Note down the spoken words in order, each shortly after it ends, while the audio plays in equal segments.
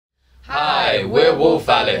We're Wolf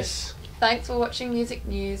Alice. Thanks for watching Music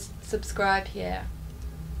News. Subscribe here.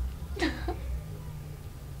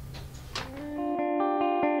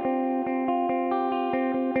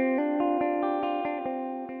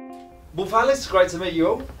 Wolf Alice, great to meet you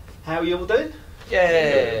all. How are you all doing?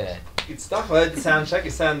 Yeah. Good stuff. I heard the sound check,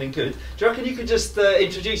 it's sounding good. Do you reckon you could just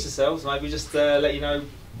introduce yourselves, maybe just let you know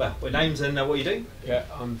your names and what you do? Yeah,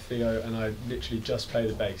 I'm Theo and I literally just play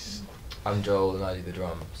the bass. I'm Joel and I do the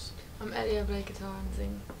drums. I'm Ellie, I play guitar and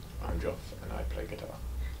sing. I'm Joff and I play guitar.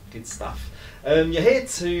 Good stuff. You're here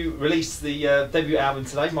to release the debut album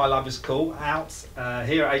today, My Love Is Cool, out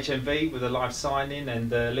here at HMV with a live signing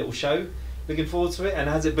and a little show. Looking forward to it, and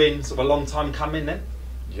has it been sort of a long time coming then?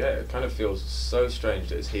 Yeah, it kind of feels so strange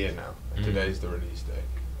that it's here now. Today's the release day.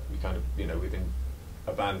 We kind of, we've been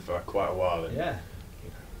a band for quite a while, and yeah,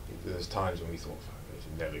 there's times when we thought it's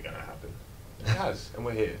never going to happen. It has, and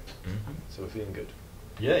we're here, so we're feeling good.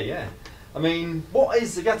 Yeah, yeah. I mean,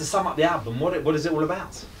 if you had to sum up the album, what is it all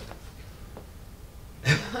about?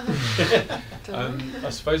 I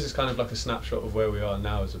suppose it's kind of like a snapshot of where we are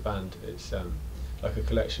now as a band. It's like a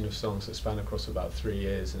collection of songs that span across about 3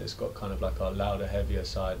 years, and it's got kind of like our louder, heavier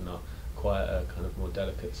side and our quieter, kind of more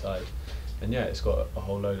delicate side. And yeah, it's got a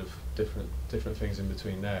whole load of different things in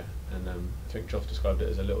between there. And I think Joff described it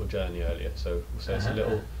as a little journey earlier, so we'll say it's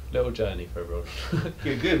a little journey for everyone.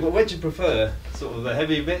 Good, good. Well, what do you prefer? Sort of the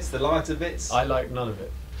heavy bits, the lighter bits? I like none of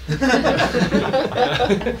it.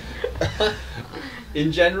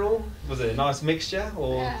 In general, was it a nice mixture?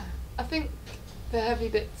 Or? Yeah, I think the heavy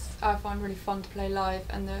bits I find really fun to play live,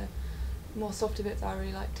 and the more softer bits I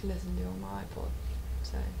really like to listen to on my iPod.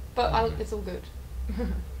 So, but it's all good.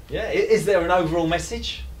 Yeah, is there an overall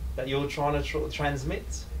message that you're trying to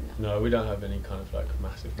transmit? No, we don't have any kind of like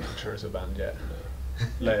massive mantra as a band yet.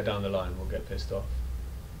 Later down the line, we'll get pissed off.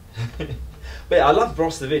 But yeah, I love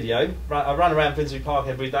Bros the video. I run around Finsbury Park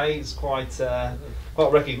every day. It's quite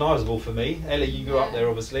recognisable for me. Ellie, you grew up there,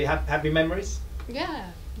 obviously. Happy memories?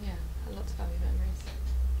 Yeah, lots of happy memories.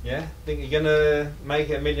 Yeah, think you're gonna make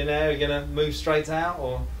it a millionaire? You're gonna move straight out,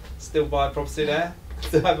 or still buy a property there?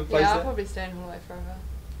 Still have a place I'll there? probably stay in Holloway forever.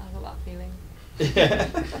 I've got that feeling. Yeah,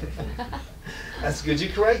 that's good.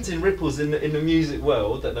 You're creating ripples in the music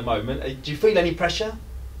world at the moment. Do you feel any pressure?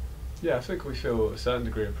 Yeah, I think we feel a certain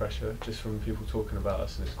degree of pressure just from people talking about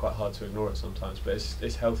us, and it's quite hard to ignore it sometimes. But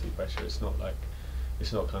it's healthy pressure. It's not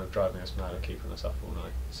kind of driving us mad or keeping us up all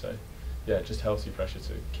night. So yeah, just healthy pressure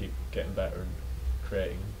to keep getting better and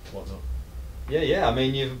creating and whatnot. Yeah. I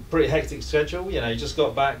mean, you've a pretty hectic schedule. You just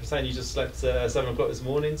got back. You're saying you just slept 7 o'clock this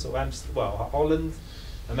morning. So Holland,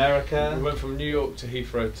 America. We went from New York to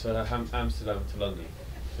Heathrow to Amsterdam to London.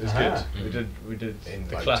 It was good. We did in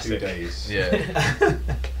the like classic. 2 days. Yeah.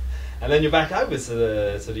 And then you're back over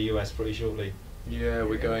to the US pretty shortly. Yeah,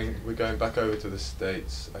 we're going back over to the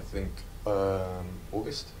States. I think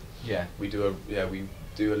August. Yeah. We do a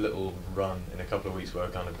little run in a couple of weeks where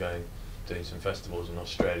we're kind of doing some festivals in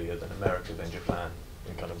Australia, then America, then Japan,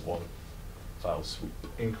 in kind of one foul swoop.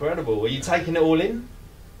 Incredible. Are you taking it all in?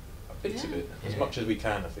 A bit of it, as much as we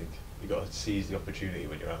can. I think you got to seize the opportunity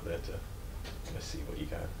when you're out there to see what you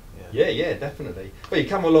can. Yeah, definitely. Well, you've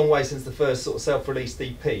come a long way since the first sort of self-released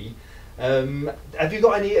EP. Have you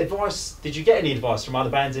got any advice? Did you get any advice from other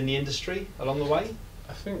bands in the industry along the way?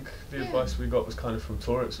 I think the advice we got was kind of from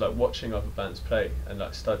touring, so like watching other bands play and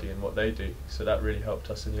like studying what they do. So that really helped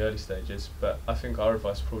us in the early stages. But I think our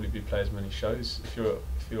advice would probably be play as many shows. If you're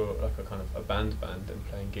like a kind of a band, then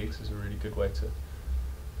playing gigs is a really good way to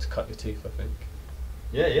cut your teeth, I think.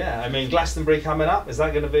 Yeah. I mean, Glastonbury coming up. Is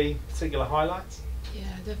that going to be particular highlights?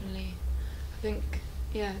 Yeah, definitely. I think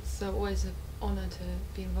it's always an honour to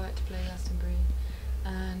be invited to play Glastonbury,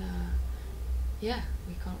 and we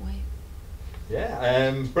can't wait.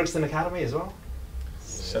 Yeah, Brixton Academy as well.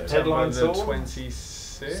 September the tour.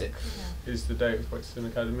 26th is the date of Brixton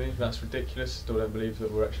Academy. That's ridiculous. Still don't believe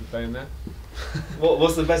that we're actually playing there.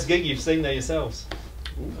 What's the best gig you've seen there yourselves?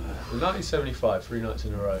 1975, 3 nights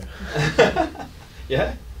in a row.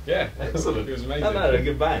 Yeah? Yeah, excellent. It was amazing. No, they're a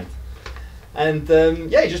good band. And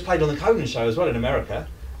you just played on the Conan show as well in America.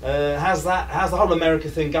 How's the whole America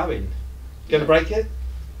thing going? Going to break it?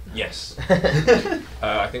 Yes.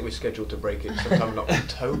 I think we're scheduled to break it sometime in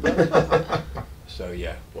October. So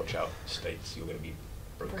yeah, watch out, States, you're going to be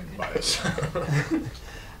broken by us.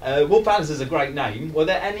 Wolf Alice is a great name. Were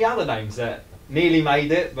there any other names that nearly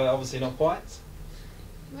made it, but obviously not quite?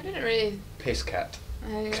 We didn't really. Piss Cat.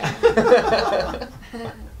 Yeah. That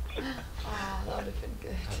would have been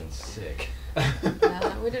good. That's been sick.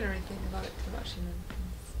 We didn't really think about it too much.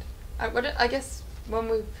 I guess when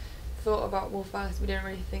we thought about Wolf Alice, we didn't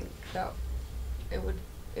really think that it would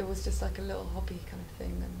it was just like a little hobby kind of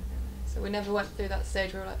thing. And so we never went through that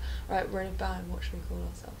stage where we're like, right, we're in a band, what should we call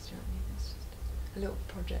ourselves? Do you know what I mean? It's just a little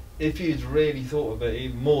project. If you'd really thought of it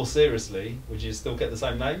even more seriously, would you still get the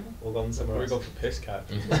same name or gone somewhere We else? got for Piss Cat.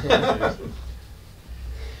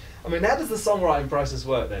 I mean, how does the songwriting process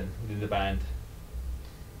work then within the band?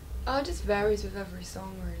 It just varies with every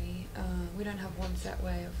song, really. We don't have one set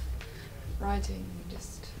way of writing. We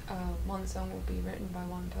just one song will be written by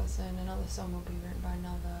one person, another song will be written by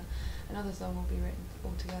another song will be written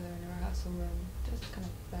all together in a rehearsal room. Just kind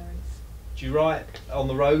of varies. Do you write on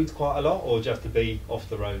the road quite a lot, or do you have to be off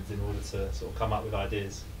the road in order to sort of come up with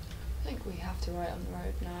ideas? I think we have to write on the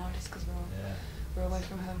road now, just because we're away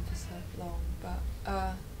from home for so long. But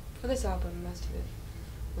for this album, most of it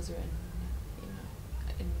was written, you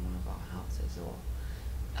know, in one of our houses or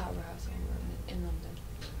at a rehearsal room in London.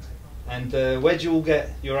 And where do you all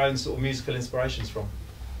get your own sort of musical inspirations from?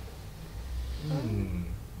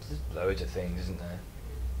 There's loads of things, isn't there?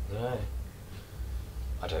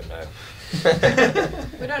 I don't know.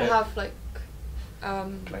 We don't have like.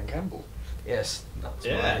 Glenn Campbell. Yes, that's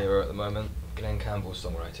my Yeah. hero at the moment. Glenn Campbell's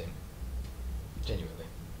songwriting. Genuinely.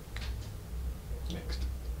 Next.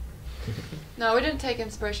 No, we didn't take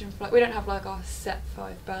inspiration from, like, we don't have like our set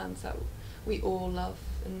 5 bands that we all love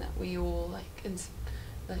and that we all like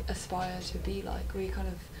aspire to be like. We kind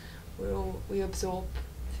of we absorb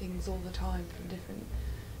things all the time from different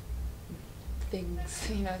things,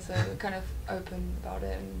 you know, so we're kind of open about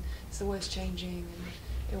it, and it's always changing and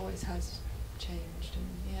it always has changed.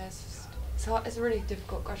 And yeah, it's hard, it's a really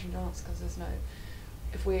difficult question to answer because there's no,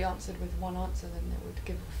 if we answered with one answer then it would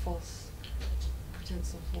give a false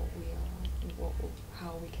pretense of what we are and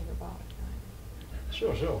how we came about it.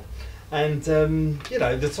 Sure. And you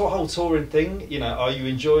know, the whole touring thing, you know, are you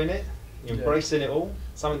enjoying it? You embracing it all?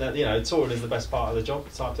 Something that, you know, touring is the best part of the job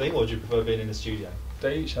type thing, or do you prefer being in the studio?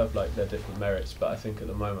 They each have like their different merits, but I think at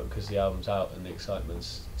the moment, because the album's out and the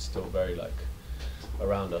excitement's still very like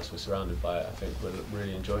around us, we're surrounded by it. I think we're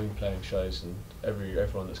really enjoying playing shows, and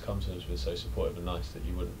everyone that's come to us was so supportive and nice that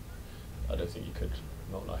I don't think you could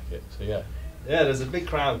not like it. So yeah. Yeah, there's a big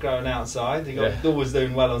crowd going outside. You got always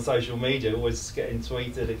doing well on social media, always getting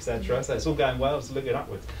tweeted, etc. So it's all going well. It's looking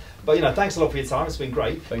upwards. But you know, thanks a lot for your time. It's been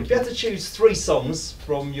great. Thank if you. You had to choose 3 songs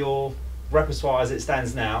from your repertoire as it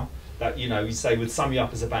stands now that you know you say would sum you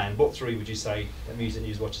up as a band, what 3 would you say that Music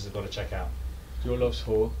News watchers have got to check out? Your Love's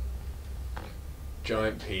Whore.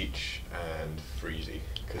 Giant Peach and Freezy,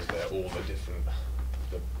 because they're all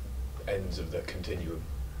the ends of the continuum.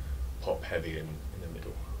 Pop heavy in the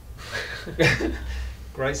middle.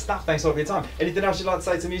 Great stuff. Thanks a lot for your time. Anything else you'd like to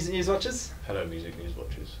say to Music News watchers? Hello, Music News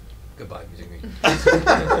watchers. Goodbye, Music News.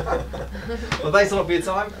 Well, thanks a lot for your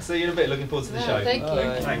time. See you in a bit. Looking forward to the Yeah, show. thank you.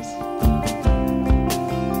 Bye. Thanks.